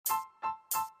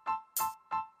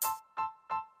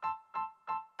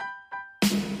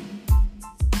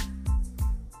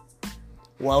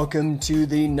Welcome to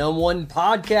the No1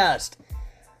 podcast,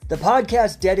 the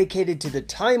podcast dedicated to the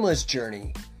timeless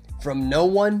journey from no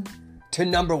one to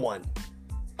number one.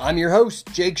 I'm your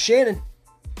host, Jake Shannon.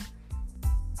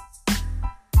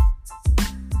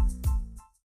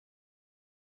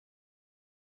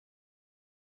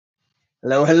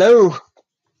 Hello.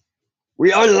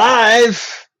 We are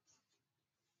live.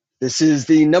 This is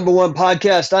the number one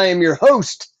podcast. I am your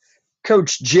host,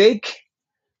 Coach Jake.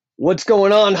 What's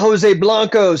going on? Jose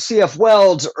Blanco, CF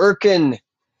Wells, Erkin.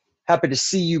 Happy to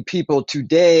see you people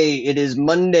today. It is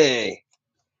Monday.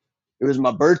 It was my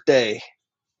birthday.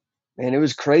 Man, it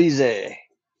was crazy.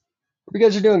 Hope you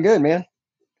guys are doing good, man.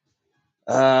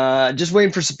 Just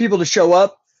waiting for some people to show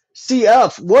up.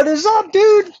 CF, what is up,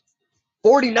 dude?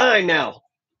 49 now.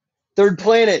 Third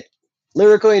Planet,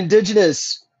 Lyrically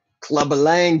Indigenous, Club of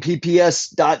Lang,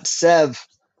 PPS.sev,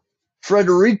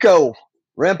 Frederico,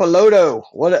 Rampaloto,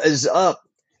 what is up?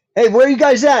 Hey, where are you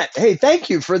guys at? Hey, thank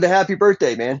you for the happy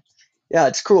birthday, man. Yeah,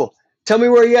 it's cool. Tell me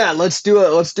where you at. Let's do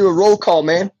a roll call,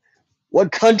 man.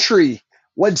 What country?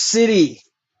 What city?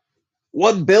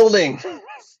 What building?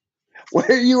 Where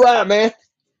are you at, man?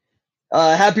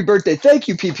 Happy birthday. Thank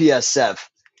you, PPS Sev.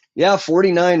 Yeah,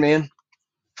 49, man.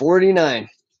 49.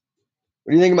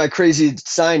 What do you think of my crazy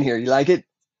sign here? You like it?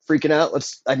 Freaking out?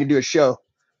 I can do a show.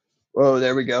 Whoa,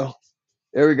 there we go.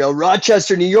 There we go.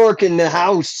 Rochester, New York in the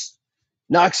house.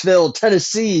 Knoxville,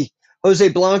 Tennessee. Jose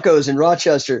Blanco's in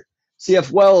Rochester.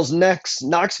 CF Wells next.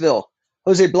 Knoxville.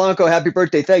 Jose Blanco, happy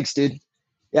birthday. Thanks, dude.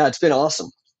 Yeah, it's been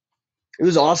awesome. It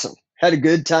was awesome. Had a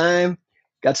good time.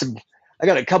 I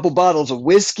got a couple bottles of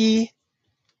whiskey.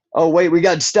 Oh, wait, we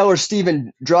got Stellar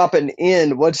Steven dropping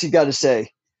in. What's he got to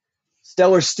say?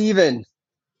 Stellar Steven.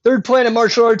 Third Planet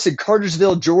Martial Arts in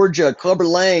Cartersville, Georgia. Clubber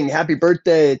Lang, happy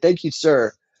birthday. Thank you,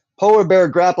 sir. Polar Bear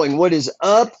Grappling, what is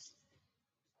up?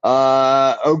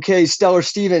 Okay, Stellar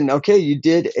Steven. Okay, you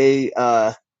did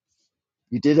a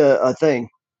thing.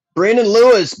 Brandon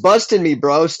Lewis busting me,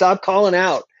 bro. Stop calling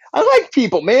out. I like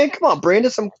people, man. Come on,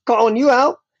 Brandon. I'm calling you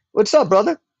out. What's up,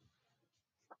 brother?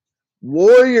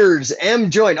 Warriors M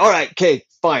joined. All right, okay,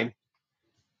 fine.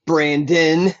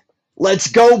 Brandon. Let's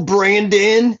go,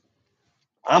 Brandon.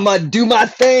 I'm going to do my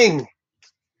thing.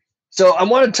 So I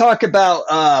want to talk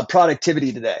about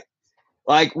productivity today.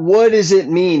 Like, what does it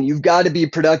mean? You've got to be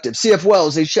productive. CF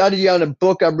Wells, they shouted you out a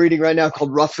book I'm reading right now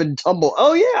called Rough and Tumble.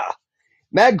 Oh, yeah.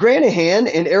 Matt Granahan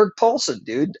and Eric Paulson,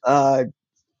 dude.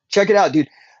 Check it out, dude.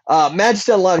 Matt's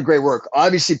done a lot of great work.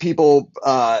 Obviously, people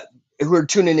who are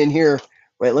tuning in here.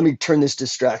 Wait, let me turn this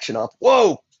distraction off.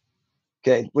 Whoa.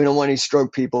 Okay, we don't want any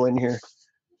stroke people in here.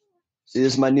 See,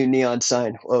 this is my new neon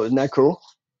sign. Whoa, isn't that cool?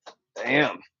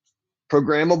 Damn.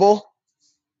 Programmable.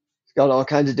 It's got all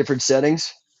kinds of different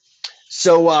settings.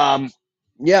 So,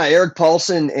 yeah, Eric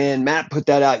Paulson and Matt put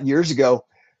that out years ago.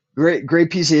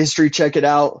 Great piece of history. Check it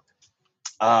out.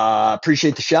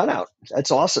 Appreciate the shout out.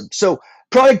 That's awesome. So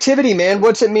productivity, man,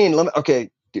 what's it mean? Okay,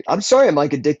 dude, I'm sorry. I'm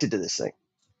like addicted to this thing.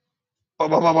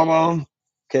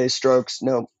 Okay. Strokes.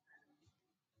 No,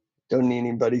 don't need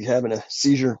anybody having a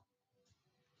seizure.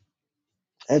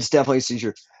 That's definitely a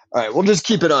seizure. All right. We'll just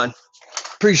keep it on.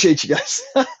 Appreciate you guys.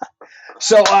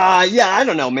 So, yeah, I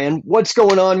don't know, man. What's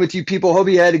going on with you people? Hope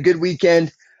you had a good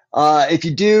weekend. If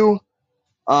you do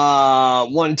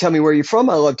want to tell me where you're from,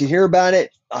 I'd love to hear about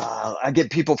it. I get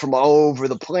people from all over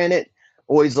the planet.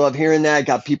 Always love hearing that.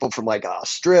 Got people from like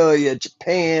Australia,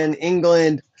 Japan,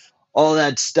 England, all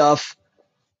that stuff.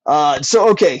 So,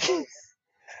 okay.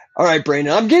 All right,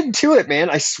 Brandon, I'm getting to it, man.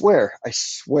 I swear,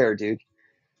 dude.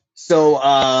 So,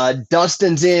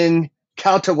 Dustin's in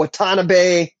Kauta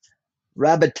Watanabe.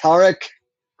 Rabitarik.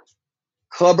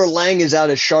 Clubber Lang is out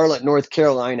of Charlotte, North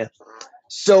Carolina.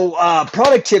 So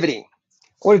productivity.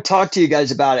 I want to talk to you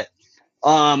guys about it.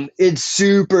 It's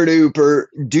super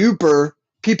duper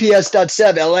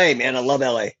PPS.sev LA, man. I love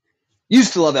LA.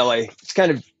 Used to love LA. It's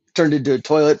kind of turned into a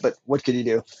toilet, but what can you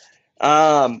do?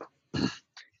 Yeah,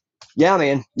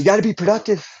 man, you got to be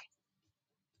productive.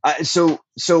 So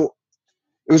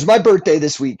it was my birthday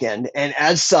this weekend, and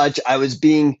as such, I was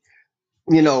being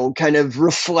kind of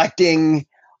reflecting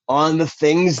on the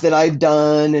things that I've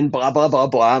done and blah, blah, blah,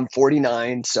 blah. I'm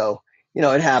 49, so,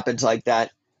 it happens like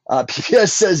that.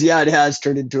 PPS says, yeah, it has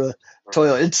turned into a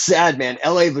toilet. It's sad, man.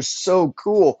 LA was so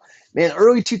cool. Man,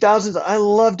 early 2000s, I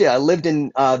loved it. I lived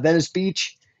in Venice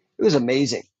Beach. It was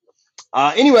amazing.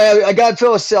 Anyway, I got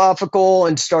philosophical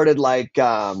and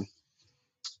I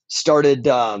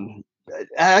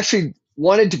actually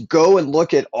wanted to go and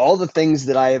look at all the things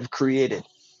that I have created.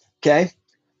 Okay.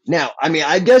 Now,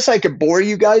 I guess I could bore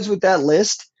you guys with that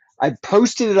list. I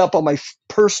posted it up on my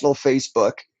personal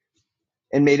Facebook.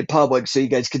 and made it public so you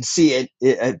guys could see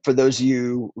it. For those of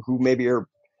you who maybe are,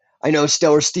 I know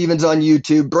Stellar Stevens on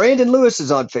YouTube, Brandon Lewis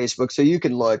is on Facebook, so you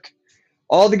can look.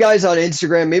 All the guys on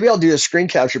Instagram, maybe I'll do a screen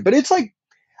capture, but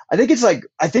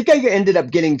I think I ended up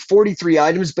getting 43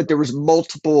 items, but there was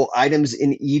multiple items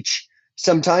in each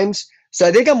sometimes. So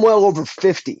I think I'm well over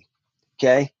 50.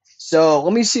 Okay. So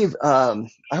let me see if I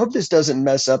hope this doesn't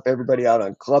mess up everybody out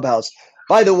on Clubhouse.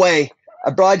 By the way,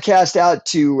 I broadcast out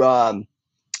to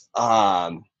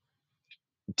LinkedIn,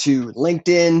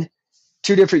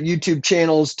 2 different YouTube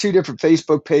channels, 2 different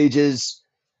Facebook pages,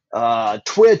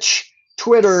 Twitch,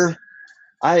 Twitter.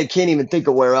 I can't even think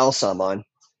of where else I'm on.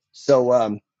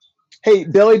 So hey,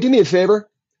 Billy, do me a favor.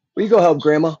 Will you go help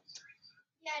Grandma?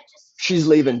 She's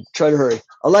leaving. Try to hurry.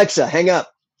 Alexa, hang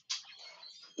up.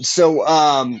 So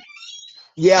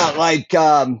yeah,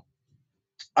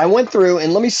 I went through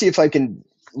and let me see if I can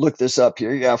look this up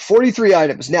here. Yeah, 43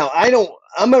 items. Now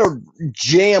I'm gonna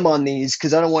jam on these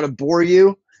because I don't want to bore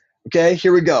you. Okay,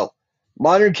 here we go.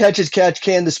 Modern Catches Catch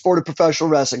Can, the Sport of Professional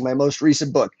Wrestling, my most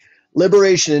recent book.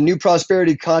 Liberation, a new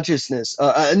prosperity consciousness,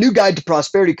 a new guide to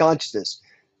prosperity consciousness.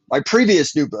 My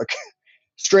previous new book,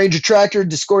 Strange Attractor,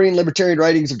 Discordian Libertarian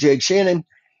Writings of Jake Shannon,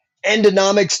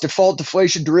 Endonomics, Default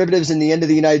Deflation Derivatives in the End of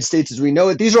the United States as We Know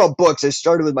It. These are all books. I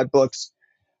started with my books.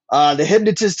 The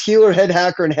Hypnotist, Healer, Head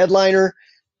Hacker, and Headliner,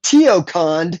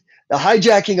 Teocond, The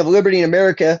Hijacking of Liberty in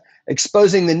America,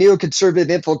 Exposing the Neoconservative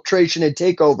Infiltration and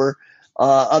Takeover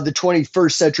of the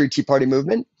 21st Century Tea Party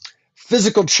Movement,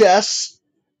 Physical Chess,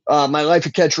 My Life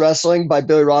of Catch Wrestling by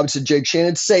Billy Robinson, Jake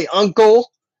Shannon, Say Uncle,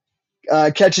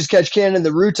 Catches Catch Cannon,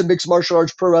 The Roots of Mixed Martial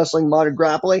Arts, Pro Wrestling, Modern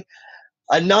Grappling,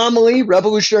 Anomaly,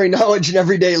 Revolutionary Knowledge in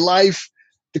Everyday Life,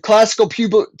 The Classical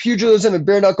Pugilism and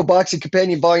Bare Knuckle Boxing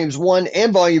Companion Volumes 1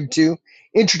 and Volume 2,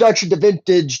 Introduction to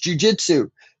Vintage Jiu-Jitsu,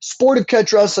 Sport of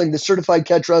Catch Wrestling, The Certified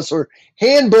Catch Wrestler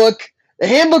Handbook, The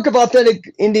Handbook of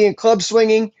Authentic Indian Club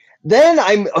Swinging. Then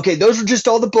those were just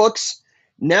all the books.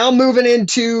 Now moving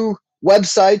into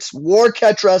websites, War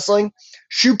Catch Wrestling,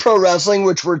 Shoe Pro Wrestling,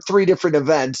 which were 3 different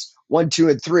events, 1, 2,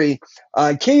 and 3.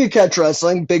 King of Catch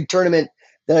Wrestling, big tournament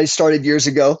that I started years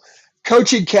ago.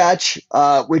 Coaching Catch,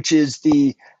 which is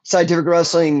the scientific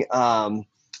wrestling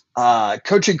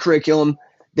coaching curriculum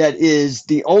that is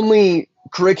the only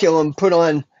curriculum put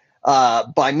on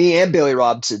by me and Billy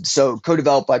Robinson, so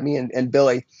co-developed by me and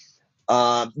Billy.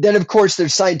 Then, of course,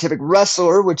 there's Scientific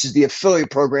Wrestler, which is the affiliate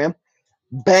program.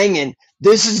 Banging.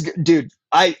 This is, dude,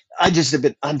 I'm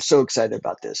so excited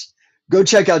about this. Go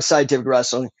check out Scientific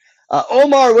Wrestling.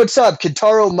 Omar, what's up?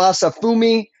 Kintaro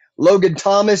Masafumi, Logan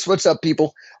Thomas, what's up,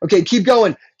 people? Okay, keep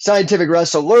going.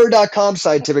 ScientificWrestler.com,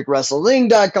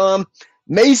 ScientificWrestling.com,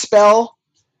 Mayspell,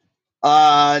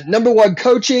 number 1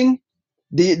 coaching,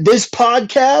 this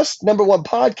podcast, number 1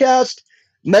 podcast,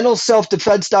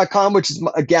 MentalSelfDefense.com, which is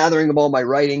a gathering of all my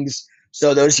writings.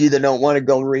 So those of you that don't want to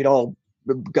go and read all,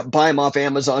 buy them off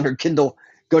Amazon or Kindle,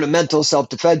 go to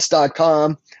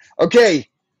MentalSelfDefense.com. Okay,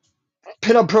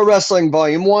 Pinup Pro Wrestling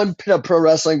Volume 1, Pinup Pro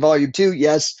Wrestling Volume 2.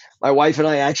 Yes, my wife and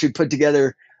I actually put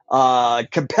together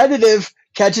competitive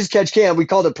catches, catch can. We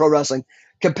called it pro wrestling.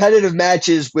 Competitive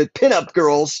matches with pinup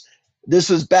girls. This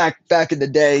was back in the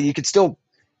day. You could still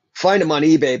find them on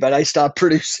eBay, but I stopped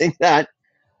producing that.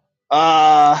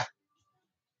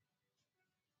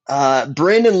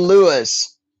 Brandon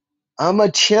Lewis, I'm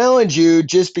going to challenge you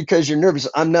just because you're nervous.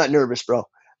 I'm not nervous, bro.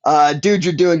 Dude,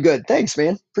 you're doing good. Thanks,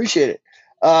 man. Appreciate it.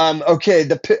 Okay,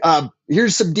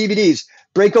 here's some DVDs.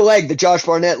 Break a Leg, the Josh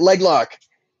Barnett Leg Lock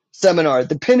Seminar.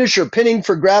 The Finisher, Pinning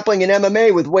for Grappling and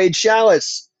MMA with Wade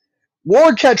Chalice.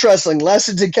 War Catch Wrestling,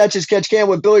 Lessons in Catches, Catch Can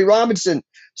with Billy Robinson.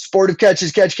 Sport of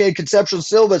Catches, Catch Can, Conceptual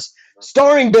Syllabus,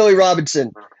 starring Billy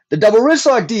Robinson. The Double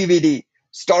Wristlock DVD,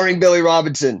 starring Billy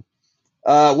Robinson.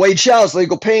 Wade Chalice,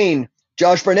 Legal Pain.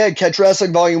 Josh Barnett, Catch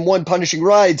Wrestling, Volume 1, Punishing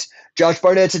Rides. Josh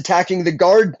Barnett's Attacking the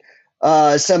Guard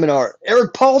Seminar.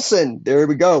 Eric Paulson, there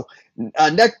we go.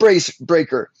 Neck Brace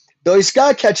Breaker. Billy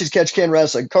Scott, Catches, Catch Can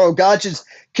Wrestling. Carl Gotch's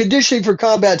Conditioning for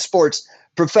Combat Sports.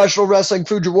 Professional Wrestling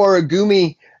Fujiwara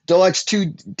Gumi Deluxe 2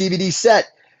 DVD set.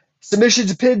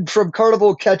 Submissions Pin from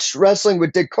Carnival Catch Wrestling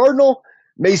with Dick Cardinal.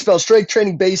 Mayspell Strength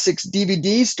Training Basics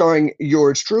DVD starring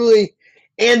yours truly.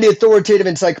 And the Authoritative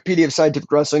Encyclopedia of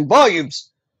Scientific Wrestling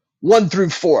Volumes 1 through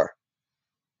 4.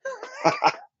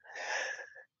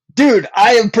 Dude,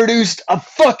 I have produced a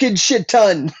fucking shit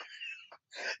ton.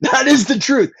 That is the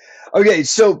truth. Okay,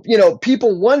 so,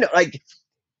 people wonder,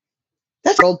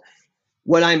 that's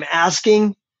what I'm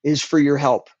asking is for your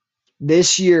help.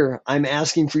 This year, I'm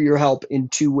asking for your help in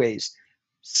 2 ways.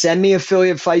 Send me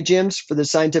affiliate fight gyms for the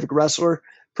Scientific Wrestler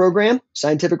program,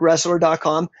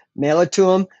 scientificwrestler.com. Mail it to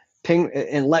them, ping,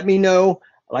 and let me know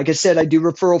Like I said, I do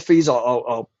referral fees.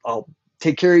 I'll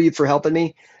take care of you for helping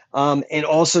me. And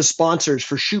also sponsors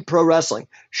for Shoot Pro Wrestling,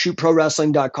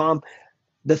 shootprowrestling.com.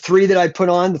 The three that I put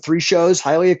on, the three shows,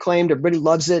 highly acclaimed. Everybody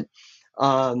loves it.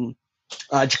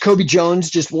 Jacoby Jones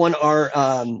just won our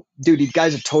dude. The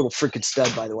guy's a total freaking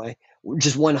stud, by the way.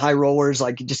 Just won high rollers,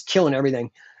 like just killing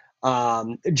everything.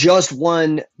 Just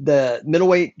won the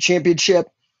middleweight championship.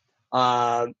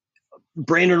 Uh,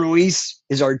 Brandon Ruiz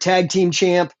is our tag team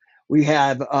champ. We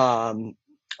have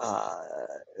uh,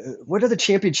 what other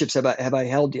championships have I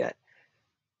held yet?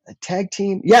 A tag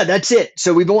team? Yeah, that's it.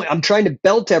 So I'm trying to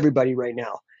belt everybody right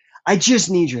now. I just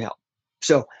need your help.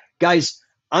 So, guys,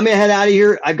 I'm gonna head out of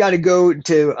here. I've got to go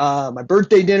to my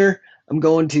birthday dinner. I'm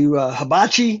going to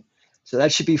hibachi, so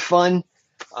that should be fun.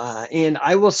 And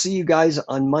I will see you guys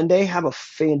on Monday. Have a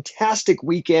fantastic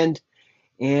weekend.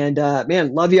 And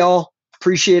man, love y'all.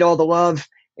 Appreciate all the love.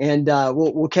 And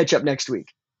we'll catch up next week.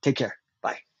 Take care.